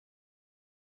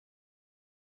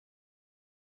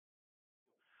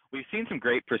We've seen some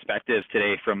great perspectives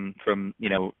today from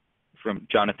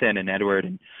Jonathan and Edward,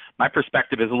 and my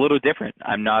perspective is a little different.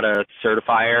 I'm not a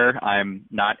certifier. I'm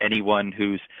not anyone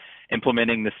who's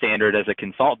implementing the standard as a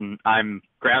consultant. I'm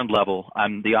ground level.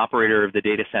 I'm the operator of the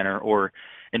data center, or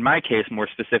in my case, more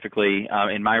specifically,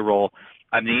 in my role,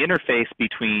 I'm the interface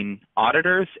between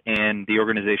auditors and the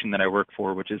organization that I work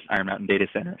for, which is Iron Mountain Data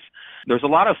Centers. There's a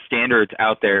lot of standards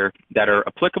out there that are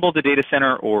applicable to data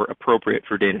center or appropriate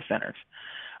for data centers.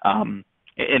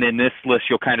 And in this list,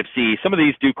 you'll kind of see some of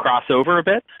these do cross over a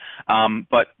bit,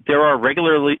 but there are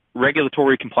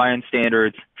regulatory compliance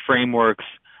standards, frameworks,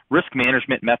 risk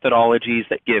management methodologies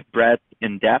that give breadth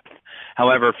and depth.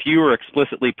 However, few are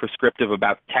explicitly prescriptive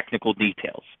about technical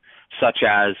details, such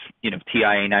as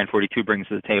TIA-942 brings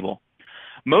to the table.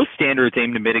 Most standards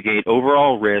aim to mitigate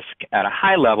overall risk at a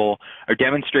high level or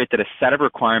demonstrate that a set of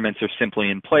requirements are simply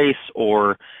in place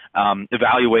or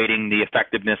evaluating the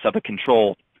effectiveness of a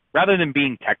control, rather than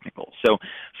being technical. So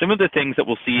some of the things that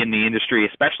we'll see in the industry,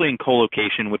 especially in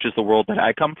co-location, which is the world that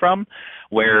I come from,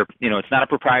 where, it's not a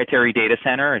proprietary data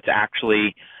center. It's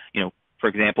actually, for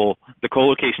example, the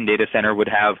co-location data center would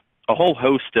have a whole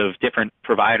host of different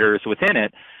providers within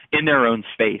it in their own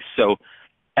space. So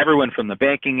everyone from the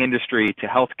banking industry to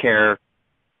healthcare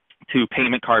to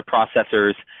payment card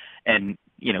processors and,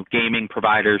 gaming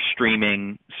providers,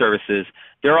 streaming services,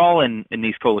 they're all in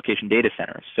these co-location data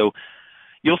centers. So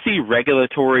you'll see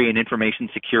regulatory and information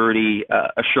security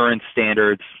assurance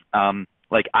standards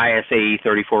like ISA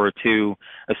 3402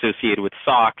 associated with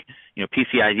SOC,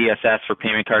 PCI DSS for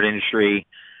payment card industry,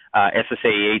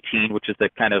 SSA 18, which is the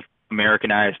kind of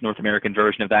Americanized North American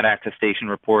version of that attestation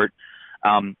report,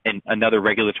 and another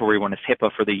regulatory one is HIPAA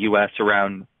for the U.S.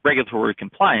 around regulatory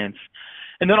compliance,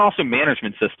 and then also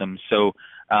management systems. So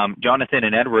Jonathan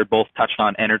and Edward both touched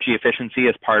on energy efficiency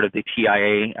as part of the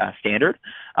TIA standard.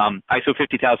 ISO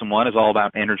 50001 is all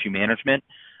about energy management,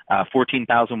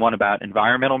 14001 about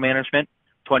environmental management,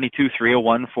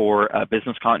 22301 for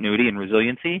business continuity and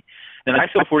resiliency, and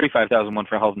ISO 45001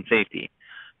 for health and safety.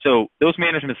 So those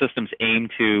management systems aim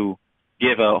to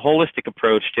give a holistic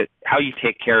approach to how you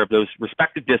take care of those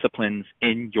respective disciplines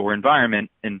in your environment.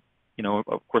 And,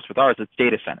 of course, with ours, it's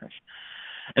data centers.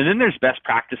 And then there's best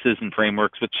practices and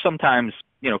frameworks, which sometimes,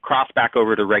 cross back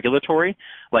over to regulatory,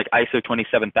 like ISO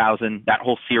 27000, that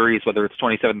whole series, whether it's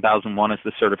 27001 as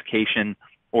the certification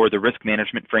or the risk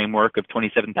management framework of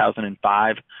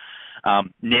 27005.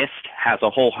 NIST has a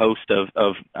whole host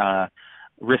of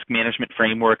risk management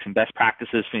frameworks and best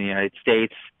practices for the United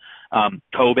States.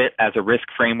 COBIT as a risk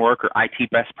framework or IT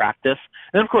best practice.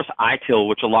 And then, of course, ITIL,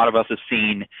 which a lot of us have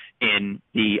seen in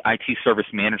the IT service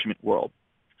management world.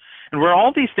 And where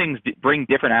all these things bring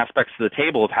different aspects to the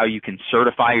table of how you can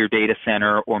certify your data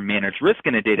center or manage risk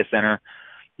in a data center,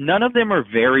 none of them are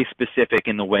very specific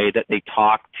in the way that they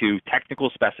talk to technical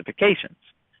specifications.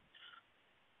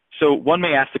 So one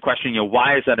may ask the question,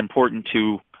 why is that important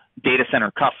to data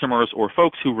center customers or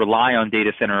folks who rely on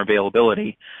data center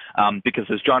availability? Because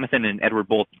as Jonathan and Edward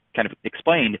both kind of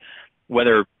explained,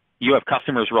 whether you have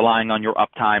customers relying on your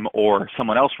uptime or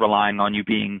someone else relying on you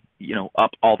being,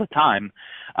 up all the time,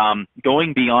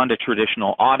 going beyond a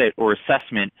traditional audit or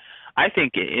assessment, I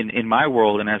think in my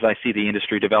world, and as I see the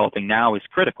industry developing now, is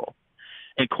critical.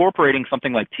 Incorporating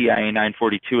something like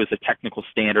TIA-942 as a technical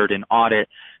standard in audit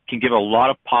can give a lot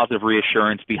of positive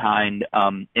reassurance behind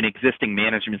an existing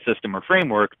management system or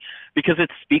framework, because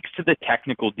it speaks to the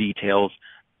technical details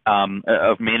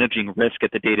of managing risk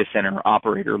at the data center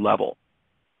operator level.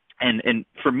 And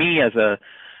for me as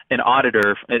an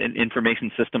auditor, an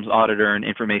information systems auditor and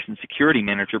information security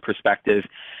manager perspective,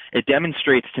 it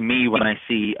demonstrates to me when I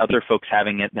see other folks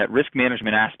having it that risk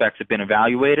management aspects have been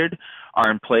evaluated, are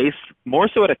in place, more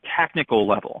so at a technical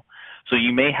level. So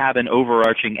you may have an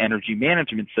overarching energy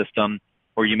management system,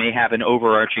 or you may have an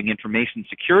overarching information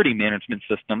security management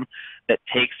system that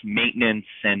takes maintenance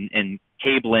and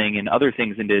cabling and other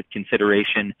things into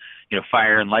consideration,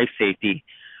 fire and life safety.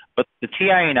 But the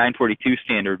TIA-942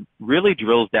 standard really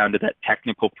drills down to that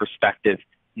technical perspective,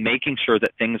 making sure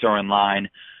that things are in line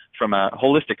from a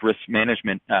holistic risk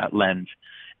management lens,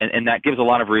 and that gives a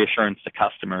lot of reassurance to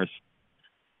customers.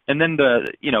 And then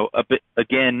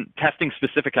again, testing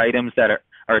specific items that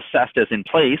are assessed as in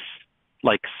place,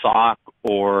 like SOC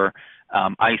or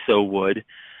ISO would.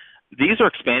 These are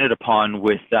expanded upon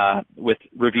with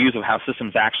reviews of how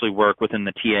systems actually work within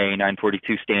the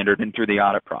TIA-942 standard and through the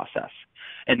audit process.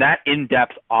 And that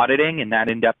in-depth auditing and that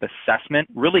in-depth assessment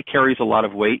really carries a lot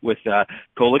of weight with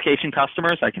co-location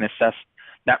customers. I can assess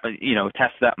that,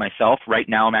 test that myself. Right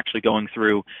now, I'm actually going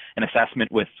through an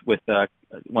assessment with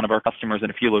one of our customers in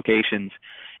a few locations,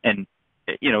 and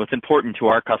it's important to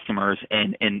our customers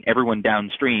and everyone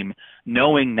downstream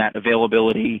knowing that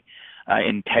availability,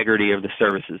 integrity of the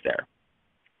service is there.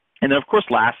 And then, of course,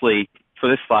 lastly, for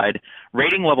this slide,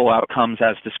 rating level outcomes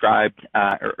as described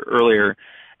earlier.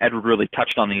 Edward really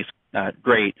touched on these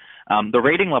great. The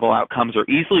rating level outcomes are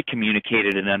easily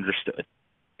communicated and understood.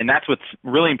 And that's what's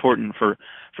really important for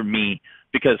me,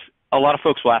 because a lot of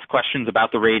folks will ask questions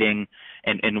about the rating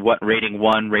and what rating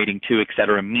 1, rating 2, et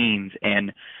cetera means.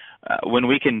 And when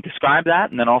we can describe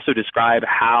that and then also describe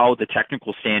how the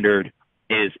technical standard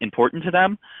is important to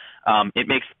them, it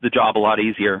makes the job a lot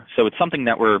easier. So it's something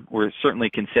that we're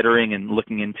certainly considering and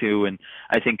looking into. And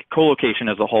I think co-location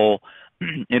as a whole,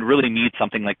 it really needs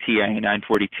something like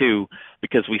TIA-942,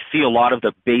 because we see a lot of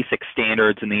the basic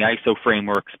standards in the ISO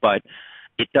frameworks, but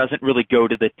it doesn't really go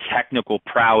to the technical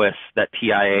prowess that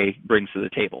TIA brings to the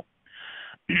table.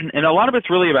 And a lot of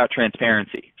it's really about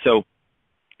transparency. So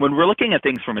when we're looking at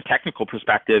things from a technical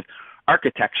perspective,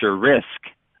 architecture, risk,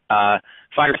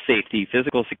 fire safety,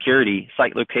 physical security,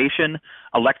 site location,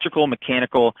 electrical,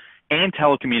 mechanical, and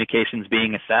telecommunications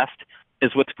being assessed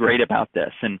is what's great about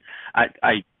this. And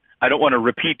I don't want to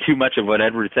repeat too much of what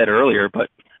Edward said earlier, but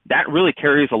that really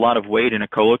carries a lot of weight in a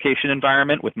co-location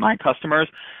environment with my customers.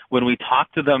 When we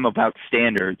talk to them about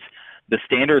standards, the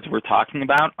standards we're talking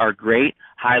about are great,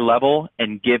 high level,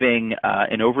 and giving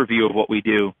an overview of what we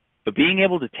do. But being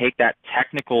able to take that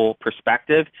technical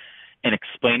perspective and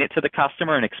explain it to the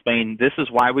customer and explain this is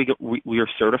why we are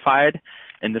certified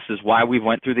and this is why we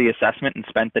went through the assessment and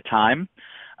spent the time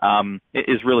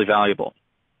is really valuable.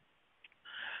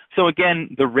 So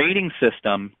again, the rating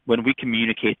system, when we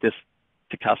communicate this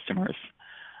to customers,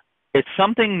 it's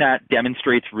something that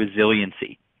demonstrates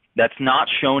resiliency that's not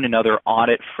shown in other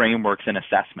audit frameworks and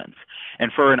assessments.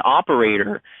 And for an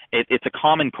operator, it's a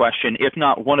common question, if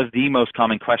not one of the most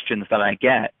common questions that I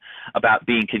get about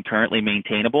being concurrently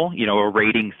maintainable, a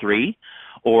rating 3,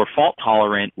 or fault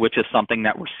tolerant, which is something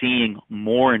that we're seeing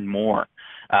more and more.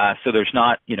 So there's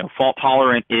not, fault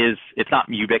tolerant it's not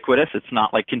ubiquitous. It's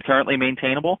not like concurrently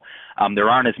maintainable. There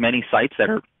aren't as many sites that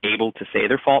are able to say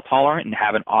they're fault tolerant and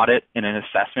have an audit and an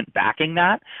assessment backing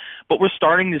that. But we're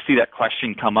starting to see that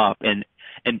question come up, and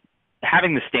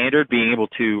having the standard, being able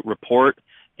to report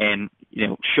and,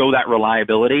 show that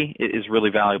reliability is really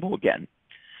valuable again.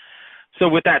 So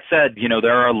with that said,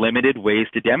 there are limited ways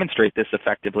to demonstrate this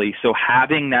effectively. So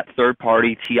having that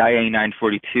third-party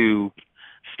TIA-942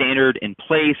 standard in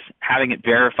place, having it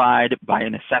verified by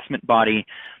an assessment body,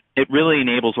 it really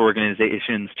enables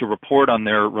organizations to report on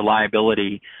their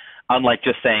reliability, unlike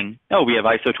just saying, oh, we have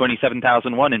ISO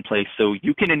 27001 in place, so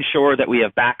you can ensure that we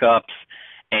have backups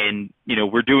and,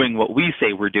 we're doing what we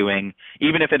say we're doing.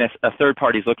 Even if a third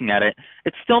party is looking at it,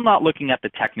 it's still not looking at the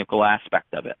technical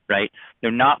aspect of it, right?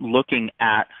 They're not looking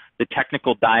at the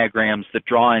technical diagrams, the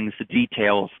drawings, the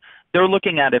details. They're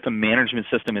looking at if a management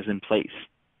system is in place.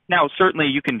 Now, certainly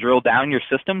you can drill down your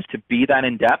systems to be that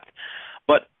in-depth,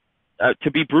 but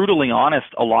to be brutally honest,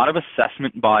 a lot of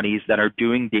assessment bodies that are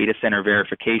doing data center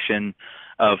verification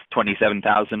of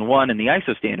 27001 and the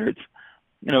ISO standards,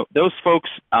 those folks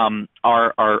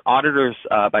are auditors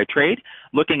by trade,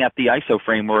 looking at the ISO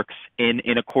frameworks in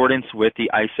accordance with the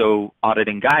ISO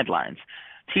auditing guidelines.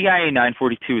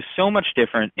 TIA-942 is so much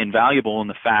different and valuable in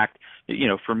the fact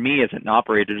that, for me as an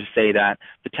operator to say that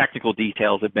the technical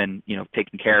details have been,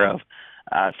 taken care of.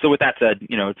 So with that said,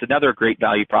 it's another great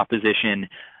value proposition,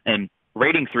 and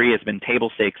rating 3 has been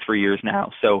table stakes for years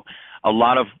now. So a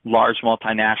lot of large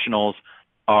multinationals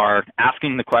are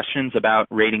asking the questions about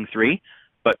rating 3,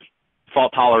 but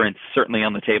fault tolerance certainly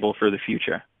on the table for the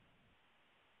future.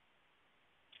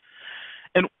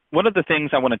 And one of the things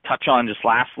I want to touch on just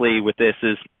lastly with this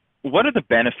is, what are the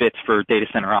benefits for data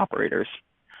center operators?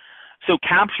 So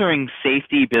capturing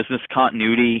safety, business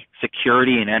continuity,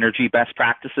 security, and energy best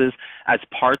practices as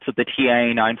parts of the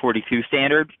TIA-942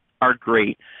 standard are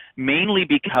great, mainly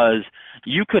because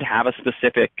you could have a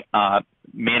specific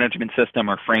management system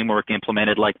or framework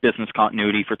implemented, like business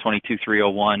continuity for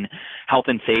 22301, health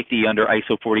and safety under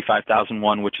ISO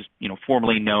 45001, which is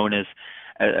formerly known as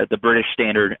the British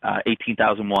standard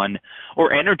 18001,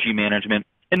 or energy management.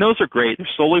 And those are great. They're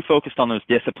solely focused on those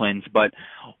disciplines. But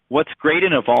what's great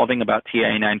and evolving about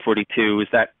TIA-942 is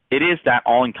that it is that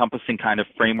all-encompassing kind of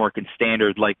framework and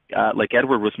standard, like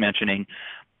Edward was mentioning,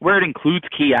 where it includes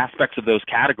key aspects of those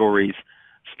categories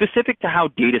specific to how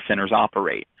data centers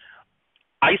operate.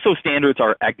 ISO standards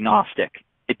are agnostic.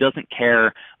 It doesn't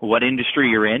care what industry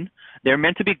you're in. They're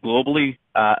meant to be globally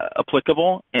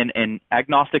applicable and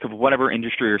agnostic of whatever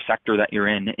industry or sector that you're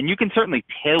in. And you can certainly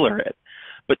tailor it.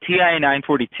 But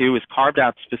TIA-942 is carved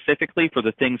out specifically for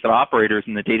the things that operators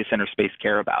in the data center space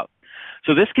care about.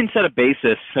 So this can set a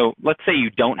basis. So let's say you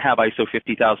don't have ISO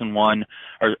 50001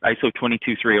 or ISO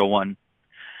 22301.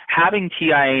 Having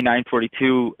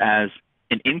TIA-942 as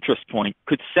an interest point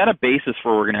could set a basis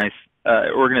for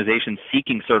organizations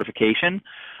seeking certification,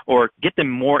 or get them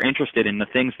more interested in the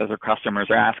things that their customers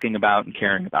are asking about and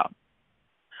caring about.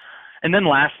 And then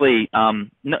lastly,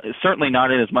 certainly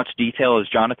not in as much detail as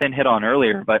Jonathan hit on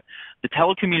earlier, but the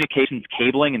telecommunications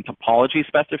cabling and topology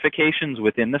specifications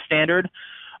within the standard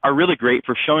are really great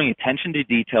for showing attention to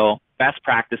detail, best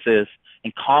practices,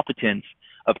 and competence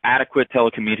of adequate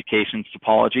telecommunications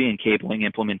topology and cabling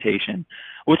implementation,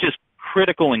 which is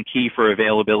critical and key for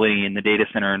availability in the data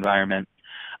center environment.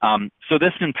 So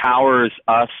this empowers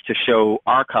us to show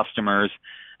our customers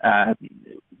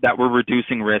that we're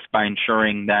reducing risk by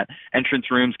ensuring that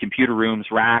entrance rooms, computer rooms,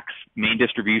 racks, main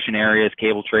distribution areas,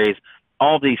 cable trays,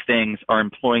 all these things are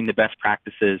employing the best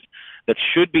practices that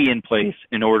should be in place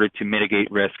in order to mitigate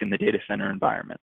risk in the data center environment.